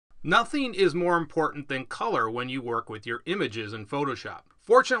Nothing is more important than color when you work with your images in Photoshop.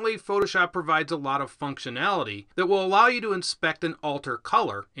 Fortunately, Photoshop provides a lot of functionality that will allow you to inspect and alter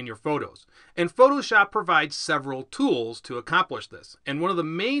color in your photos. And Photoshop provides several tools to accomplish this. And one of the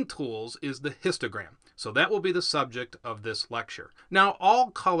main tools is the histogram. So that will be the subject of this lecture. Now,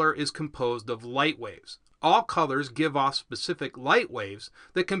 all color is composed of light waves. All colors give off specific light waves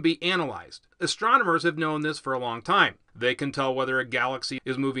that can be analyzed. Astronomers have known this for a long time. They can tell whether a galaxy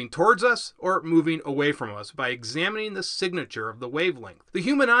is moving towards us or moving away from us by examining the signature of the wavelength. The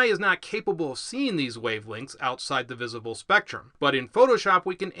human eye is not capable of seeing these wavelengths outside the visible spectrum, but in Photoshop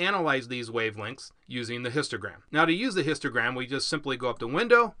we can analyze these wavelengths using the histogram. Now, to use the histogram, we just simply go up to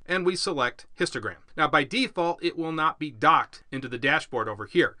Window and we select Histogram. Now, by default, it will not be docked into the dashboard over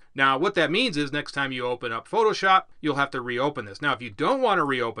here. Now, what that means is next time you open up Photoshop, you'll have to reopen this. Now, if you don't want to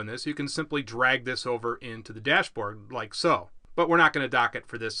reopen this, you can simply drag this over into the dashboard like so. But we're not going to dock it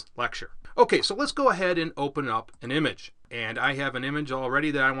for this lecture. Okay, so let's go ahead and open up an image. And I have an image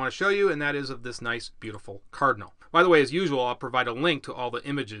already that I want to show you, and that is of this nice, beautiful cardinal. By the way, as usual, I'll provide a link to all the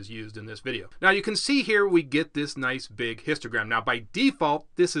images used in this video. Now, you can see here we get this nice big histogram. Now, by default,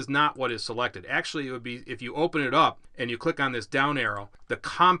 this is not what is selected. Actually, it would be if you open it up and you click on this down arrow, the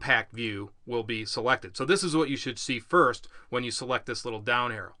compact view will be selected. So this is what you should see first when you select this little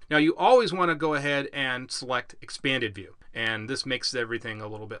down arrow. Now, you always want to go ahead and select expanded view, and this makes everything a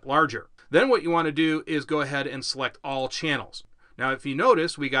little bit larger. Then what you want to do is go ahead and select all channels. Now, if you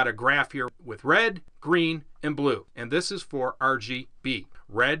notice, we got a graph here with red, green, and blue, and this is for RGB.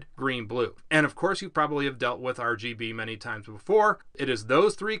 Red, green, blue. And of course, you probably have dealt with RGB many times before. It is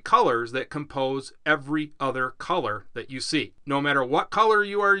those three colors that compose every other color that you see. No matter what color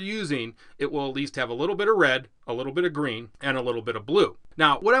you are using, it will at least have a little bit of red, a little bit of green, and a little bit of blue.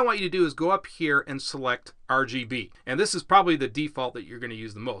 Now, what I want you to do is go up here and select RGB. And this is probably the default that you're going to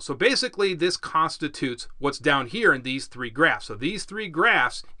use the most. So basically, this constitutes what's down here in these three graphs. So these three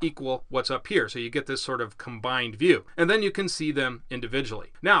graphs equal what's up here. So you get this sort of combined view. And then you can see them individually.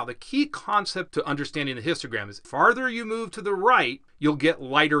 Now, the key concept to understanding the histogram is the farther you move to the right, you'll get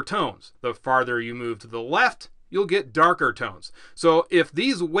lighter tones. The farther you move to the left, you'll get darker tones. So if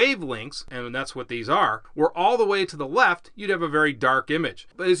these wavelengths, and that's what these are, were all the way to the left, you'd have a very dark image.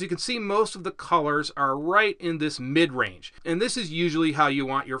 But as you can see, most of the colors are right in this mid-range. And this is usually how you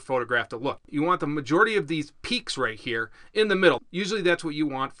want your photograph to look. You want the majority of these peaks right here in the middle. Usually that's what you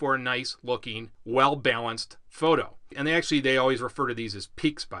want for a nice looking, well-balanced photo. And they always refer to these as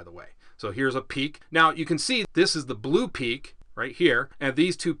peaks, by the way. So here's a peak. Now you can see this is the blue peak right here, and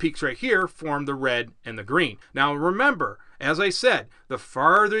these two peaks right here form the red and the green. Now remember, as I said, the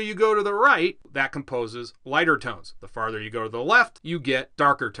farther you go to the right, that composes lighter tones. The farther you go to the left, you get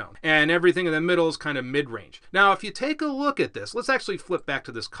darker tones. And everything in the middle is kind of mid-range. Now, if you take a look at this, let's actually flip back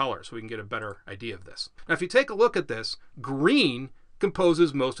to this color so we can get a better idea of this. Now, if you take a look at this, green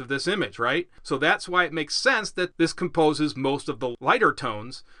composes most of this image, right? So that's why it makes sense that this composes most of the lighter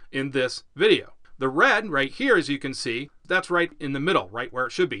tones in this video. The red right here, as you can see, that's right in the middle, right where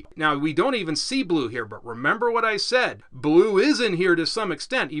it should be. Now, we don't even see blue here, but remember what I said. Blue is in here to some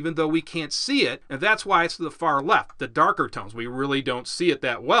extent, even though we can't see it, and that's why it's to the far left, the darker tones. We really don't see it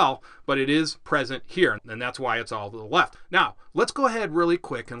that well, but it is present here, and that's why it's all to the left. Now, let's go ahead really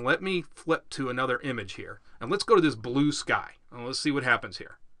quick and let me flip to another image here, and let's go to this blue sky, and let's see what happens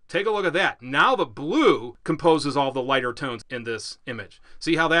here. Take a look at that. Now the blue composes all the lighter tones in this image.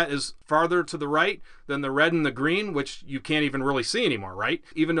 See how that is farther to the right than the red and the green, which you can't even really see anymore, right?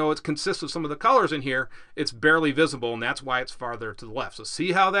 Even though it consists of some of the colors in here, it's barely visible, and that's why it's farther to the left. So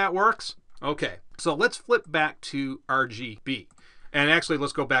see how that works? Okay, so let's flip back to RGB. And actually,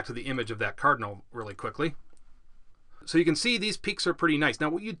 let's go back to the image of that cardinal really quickly. So you can see these peaks are pretty nice. Now,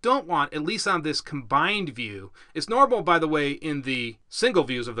 what you don't want, at least on this combined view, it's normal, by the way, in the single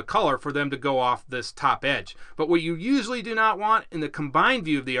views of the color for them to go off this top edge. But what you usually do not want in the combined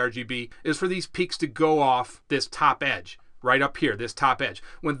view of the RGB is for these peaks to go off this top edge. Right up here, this top edge.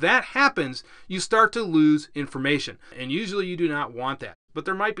 When that happens, you start to lose information. And usually you do not want that. But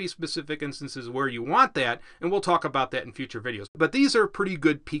there might be specific instances where you want that, and we'll talk about that in future videos. But these are pretty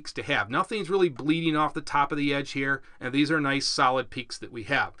good peaks to have. Nothing's really bleeding off the top of the edge here, and these are nice solid peaks that we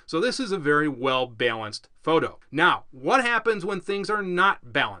have. So this is a very well-balanced photo. Now, what happens when things are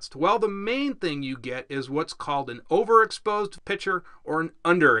not balanced? Well, the main thing you get is what's called an overexposed picture or an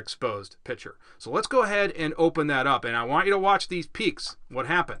underexposed picture. So let's go ahead and open that up, and I want you to watch these peaks, what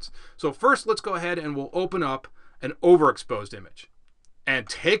happens. So first, let's go ahead and we'll open up an overexposed image. And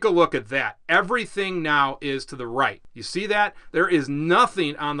take a look at that. Everything now is to the right. You see that? There is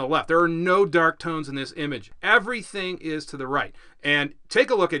nothing on the left. There are no dark tones in this image. Everything is to the right. And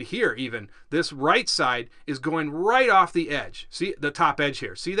take a look at here even. This right side is going right off the edge. See the top edge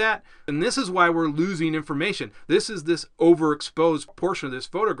here. See that? And this is why we're losing information. This is this overexposed portion of this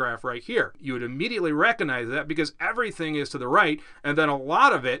photograph right here. You would immediately recognize that because everything is to the right, and then a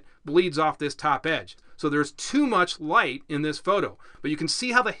lot of it bleeds off this top edge. So there's too much light in this photo. But you can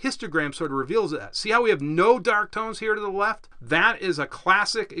see how the histogram sort of reveals that. See how we have no dark tones here to the left? That is a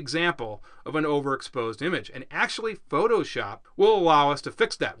classic example of an overexposed image. And actually Photoshop will allow us to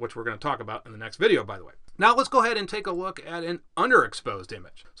fix that, which we're going to talk about in the next video, by the way. Now let's go ahead and take a look at an underexposed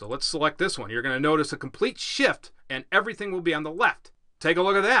image. So let's select this one. You're going to notice a complete shift and everything will be on the left. Take a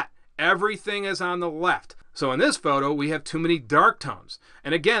look at that. Everything is on the left. So in this photo, we have too many dark tones.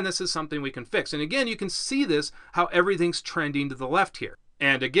 And again, this is something we can fix. And again, you can see this, how everything's trending to the left here.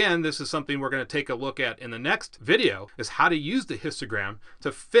 And again, this is something we're going to take a look at in the next video, is how to use the histogram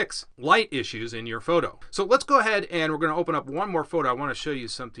to fix light issues in your photo. So let's go ahead and we're going to open up one more photo. I want to show you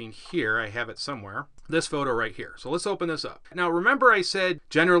something here. I have it somewhere. This photo right here. So let's open this up. Now remember I said,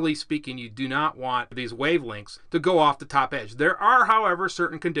 generally speaking, you do not want these wavelengths to go off the top edge. There are, however,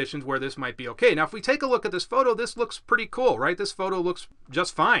 certain conditions where this might be okay. Now if we take a look at this photo, this looks pretty cool, right? This photo looks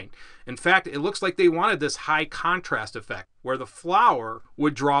just fine. In fact, it looks like they wanted this high contrast effect where the flower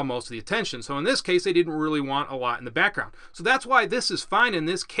would draw most of the attention. So in this case, they didn't really want a lot in the background. So that's why this is fine in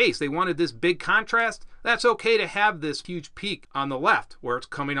this case. They wanted this big contrast. That's okay to have this huge peak on the left where it's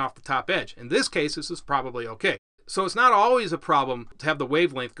coming off the top edge. In this case, this is probably okay. So it's not always a problem to have the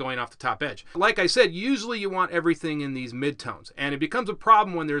wavelength going off the top edge. Like I said, usually you want everything in these midtones, and it becomes a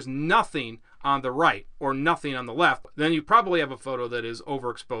problem when there's nothing on the right or nothing on the left. Then you probably have a photo that is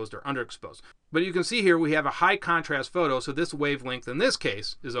overexposed or underexposed. But you can see here we have a high contrast photo, so this wavelength in this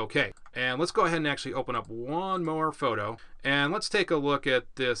case is okay. And let's go ahead and actually open up one more photo, and let's take a look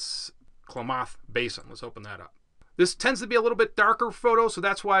at this Klamath Basin. Let's open that up. This tends to be a little bit darker photo, so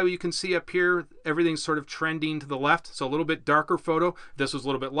that's why you can see up here everything's sort of trending to the left. So a little bit darker photo. If this was a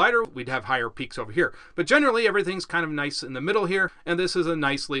little bit lighter, we'd have higher peaks over here. But generally everything's kind of nice in the middle here, and this is a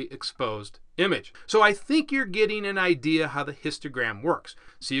nicely exposed image. So I think you're getting an idea how the histogram works.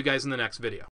 See you guys in the next video.